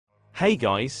Hey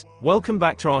guys, welcome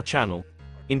back to our channel.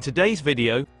 In today's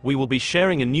video, we will be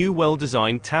sharing a new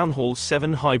well-designed Town Hall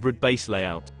 7 hybrid base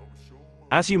layout.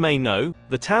 As you may know,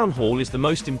 the Town Hall is the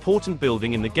most important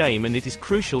building in the game and it is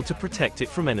crucial to protect it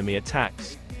from enemy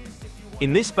attacks.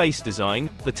 In this base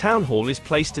design, the Town Hall is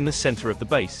placed in the center of the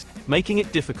base, making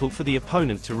it difficult for the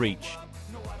opponent to reach.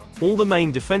 All the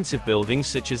main defensive buildings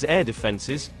such as air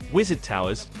defenses, wizard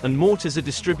towers, and mortars are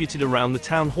distributed around the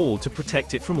Town Hall to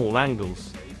protect it from all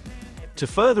angles. To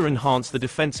further enhance the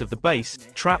defense of the base,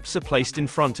 traps are placed in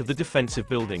front of the defensive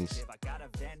buildings.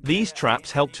 These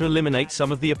traps help to eliminate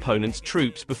some of the opponent's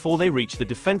troops before they reach the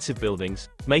defensive buildings,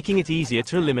 making it easier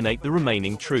to eliminate the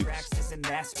remaining troops.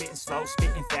 Spitting slow,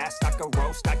 spitting fast, I could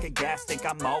roast, I could gas, think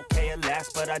I'm okay at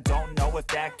last, but I don't know if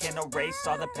that can erase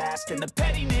all the past and the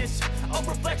pettiness, a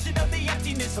reflection of the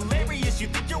emptiness, hilarious, you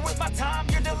think you're worth my time,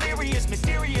 you're delirious,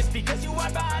 mysterious, because you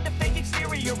hide behind a fake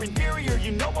exterior, inferior,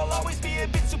 you know I'll always be a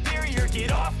bit superior,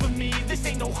 get off of me, this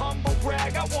ain't no humble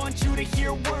brag, I want you to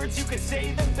hear words, you can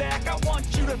say them back, I want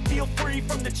you to feel free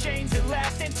from the chains at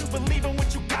last, and to believe in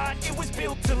what you got, it was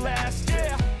built to last,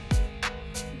 yeah.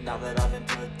 Now that I've been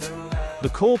put through hell. The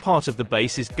core part of the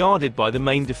base is guarded by the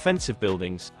main defensive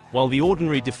buildings, while the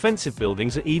ordinary defensive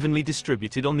buildings are evenly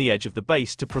distributed on the edge of the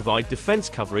base to provide defense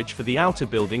coverage for the outer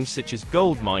buildings such as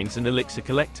gold mines and elixir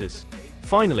collectors.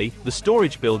 Finally, the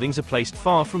storage buildings are placed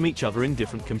far from each other in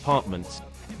different compartments.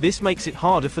 This makes it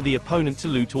harder for the opponent to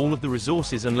loot all of the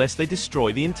resources unless they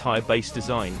destroy the entire base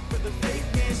design.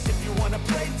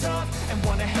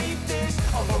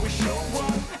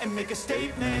 Make a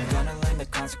statement. Gonna learn the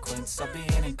consequence of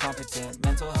being incompetent.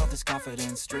 Mental health is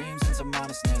confidence, dreams into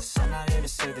modestness. I'm not here to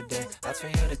save the day, that's for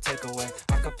you to take away.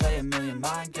 I could play a million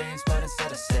mind games, but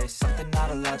instead I say something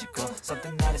not illogical,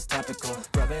 something that is topical.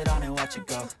 Rub it on and watch it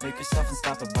go, make yourself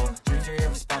unstoppable. Dreams are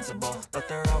irresponsible, but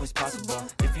they're always possible.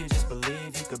 If you just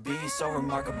believe, you could be so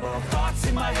remarkable. Thoughts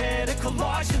in my head, a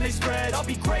collage and they spread. I'll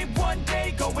be great one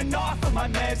day, going off of my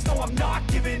meds. No, I'm not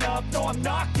giving up, no, I'm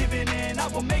not giving in. I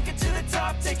will make it to the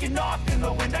top, taking off in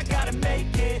the wind, I gotta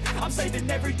make it. I'm saving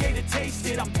every day to taste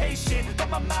it. I'm patient, but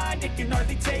my mind, it can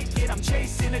hardly take it. I'm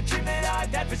chasing a dream that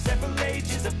I've had for several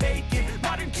ages. A vacant,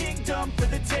 modern kingdom for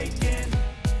the taking.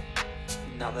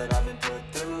 Now that I've been put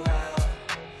through hell,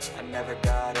 I never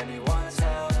got anyone's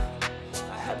help.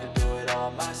 I had to do it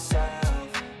all myself.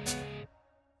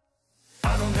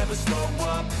 I don't ever slow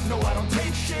up, no I don't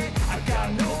take shit. I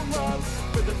got no love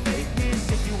for the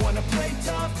fakeness. If you wanna play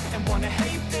tough and wanna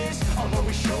hate this, I'll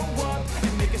always show up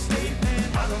and make a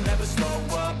statement. I don't ever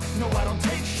slow up, no I don't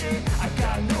take shit. I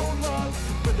got no love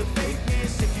for the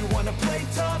fakeness. If you wanna play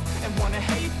tough and wanna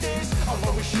hate this, I'll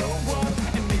always show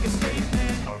up and make a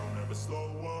statement. I don't ever slow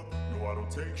up, no I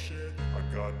don't take shit.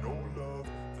 I got no love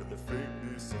for the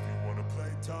fakeness. If you wanna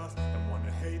play tough and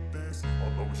wanna hate this,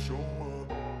 I'll always show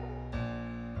up.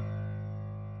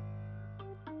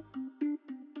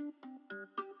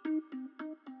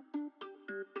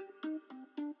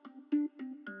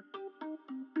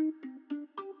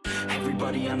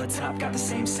 Everybody on the top got the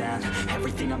same sound.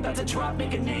 Everything I'm about to drop,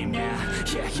 make a name now.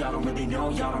 Yeah, y'all don't really know,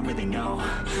 y'all don't really know.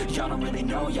 Y'all don't really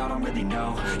know, y'all don't really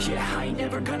know. Yeah, I ain't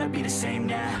never gonna be the same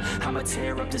now. I'ma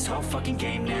tear up this whole fucking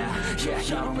game now. Yeah,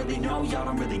 y'all don't really know, y'all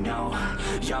don't really know.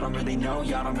 Y'all don't really know,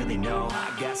 y'all don't really know.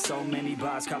 I got so many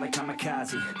bars, call it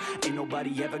kamikaze. Ain't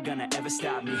nobody ever gonna ever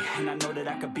stop me. And I know that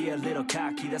I could be a little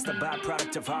cocky. That's the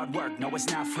byproduct of hard work, no it's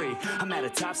not free. I'm at a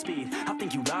top speed, I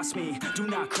think you lost me. Do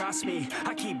not cross me,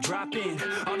 I keep dropping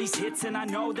all these hits and I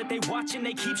know that they watching.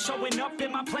 They keep showing up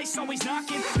in my place, always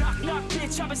knocking. Knock, knock,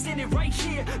 bitch, I've been standing right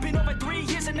here. Been over 3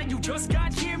 years and then you just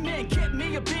got here. Man, get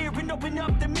me a beer and open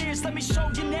up the mirrors. Let me show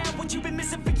you now what you've been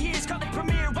missing for years. Call it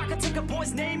premiere, I can take a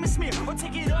boy's name and smear, or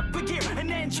take it up a gear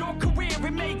and end your career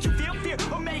and make you feel fear,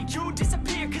 or make you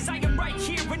disappear. Cause I am right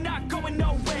here and not going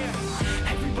nowhere.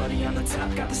 Everybody on the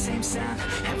top got the same sound.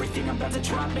 Everything I'm about to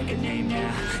drop, make a name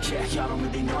now. Yeah, y'all don't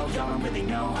really know, y'all don't really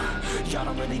know. Y'all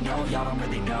don't really know, y'all don't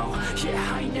really know.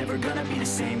 Yeah, I ain't never gonna be the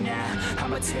same now.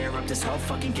 I'ma tear up this whole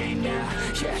fucking game now.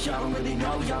 Yeah, y'all don't really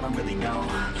know, y'all don't really know.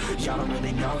 Y'all don't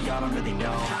really know, y'all don't really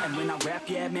know. And when I rap,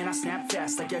 yeah, man, I snap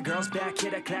fast. Like your girl's back,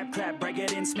 hit a clap, clap, break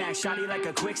it in, smack. Shotty like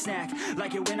a quick snack,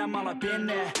 like it when I'm all up in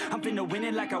there. I'm finna win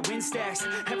it like I win stacks.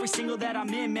 Every single that I'm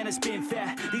in, man, it's been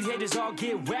fat. These haters all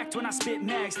get whacked when I spit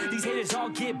mags. These haters all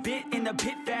get bit in the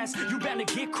pit fast. You better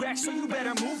get cracked, so you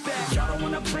better move back. Y'all don't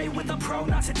wanna play with a pro,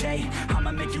 not today.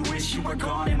 I'ma make you wish you were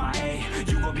gone in my A.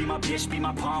 You gon' be my bitch, be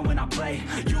my pawn when I play.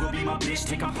 You gon' be my bitch,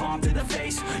 take my palm to the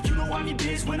face. You know I'm your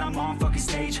biz when I'm on fucking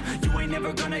stage. You ain't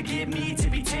never gonna get me to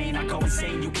be tame. I go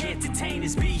insane, you can't detain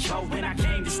this beat, yo, when I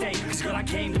came to stay. Cause girl, I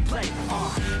came to play.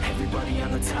 Everybody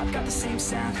on the top got the same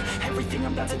sound. Everything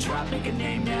I'm about to drop, make a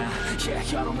name now. Yeah,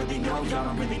 y'all don't really know, y'all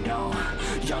don't really know.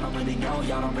 Y'all don't really know,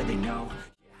 y'all don't really know.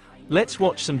 Let's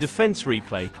watch some defense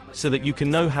replay, so that you can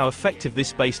know how effective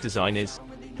this bass design is.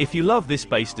 If you love this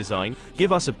bass design,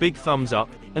 give us a big thumbs up,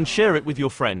 and share it with your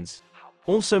friends.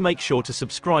 Also make sure to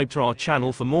subscribe to our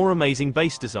channel for more amazing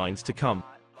bass designs to come.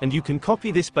 And you can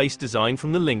copy this bass design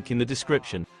from the link in the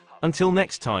description. Until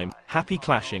next time, happy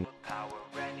clashing.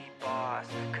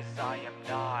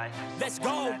 Let's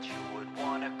go!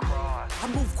 I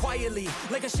move quietly,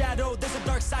 like a shadow, there's a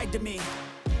dark side to me.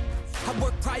 I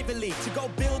work privately, to go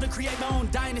build and create my own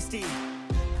dynasty.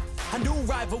 A new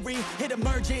rivalry, it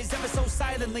emerges ever so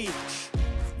silently.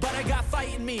 But I got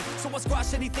fight in me, so I'll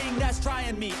squash anything that's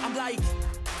trying me. I'm like,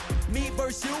 me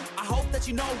versus you, I hope that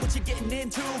you know what you're getting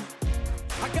into.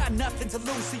 I got nothing to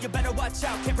lose, so you better watch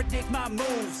out, can't predict my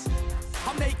moves.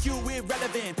 I'll make you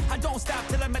irrelevant, I don't stop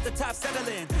till I'm at the top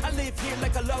settling. I live here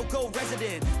like a local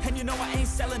resident, and you know I ain't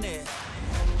selling it.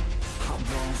 I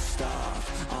won't stop,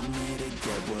 I'm here to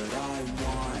get what I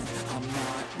want. I'm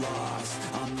not lost,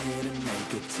 I'm here to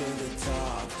make it to the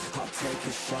top. I'll take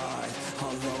a shot,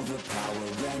 I'll overpower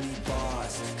any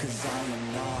boss. Cause I am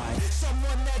not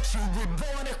someone that you would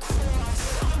wanna cross.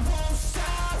 I won't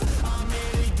stop, I'm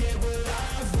here to get what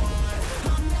I want.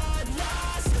 I'm not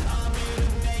lost, I'm here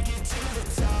to make it to the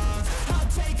top. I'll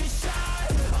take a shot,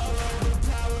 I'll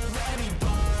overpower any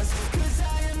boss. Cause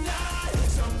I am not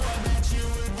someone that you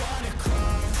would wanna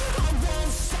cross. I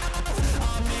won't stop,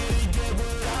 I'm here to get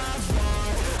what I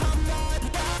want. I'm not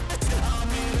lost, I'm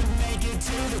here to make it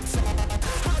to the top.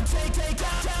 I'll take a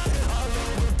shot, I'll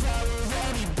overpower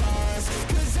any boss.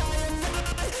 Cause I am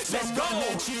not someone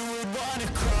that you would wanna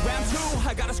cross. Round two,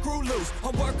 I gotta screw loose.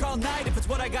 I'll work all night if it's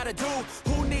what I gotta do.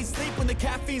 Who needs sleep when the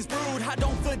caffeine's brewed? I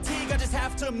don't fatigue, I just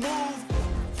have to move.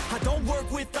 I don't work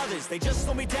with others, they just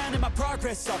slow me down and my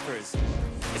progress suffers.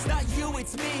 It's not you,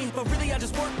 it's me, but really I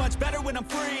just work much better when I'm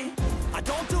free. I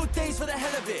don't do things for the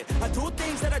hell of it, I do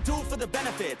things that I do for the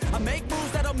benefit. I make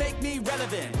moves that'll make me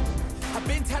relevant. I've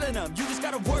been telling them, you just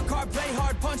gotta work hard, play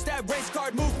hard, punch that race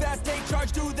card, move fast, take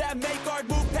charge, do that, make art,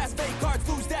 move past fake cards,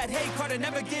 lose that hate card, and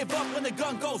never give up when the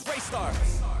gun goes, race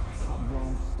starts. I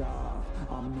won't stop,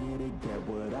 I'm here to get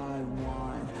what I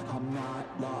want. I'm not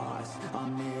lost,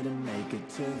 I'm here to make it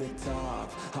to the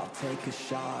top. I'll take a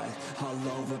shot,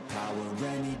 I'll overpower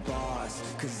any boss.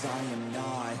 Cause I am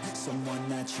not someone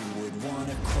that you would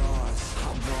wanna cross.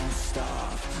 I won't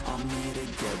stop, I'm here to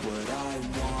get what I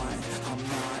want. I'm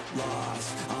not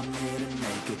lost, I'm here to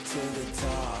make it to the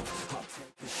top. I'll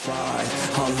take a shot,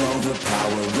 I'll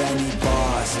overpower any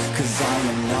boss. Cause I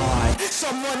am not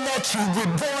someone that you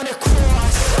would wanna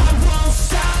cross.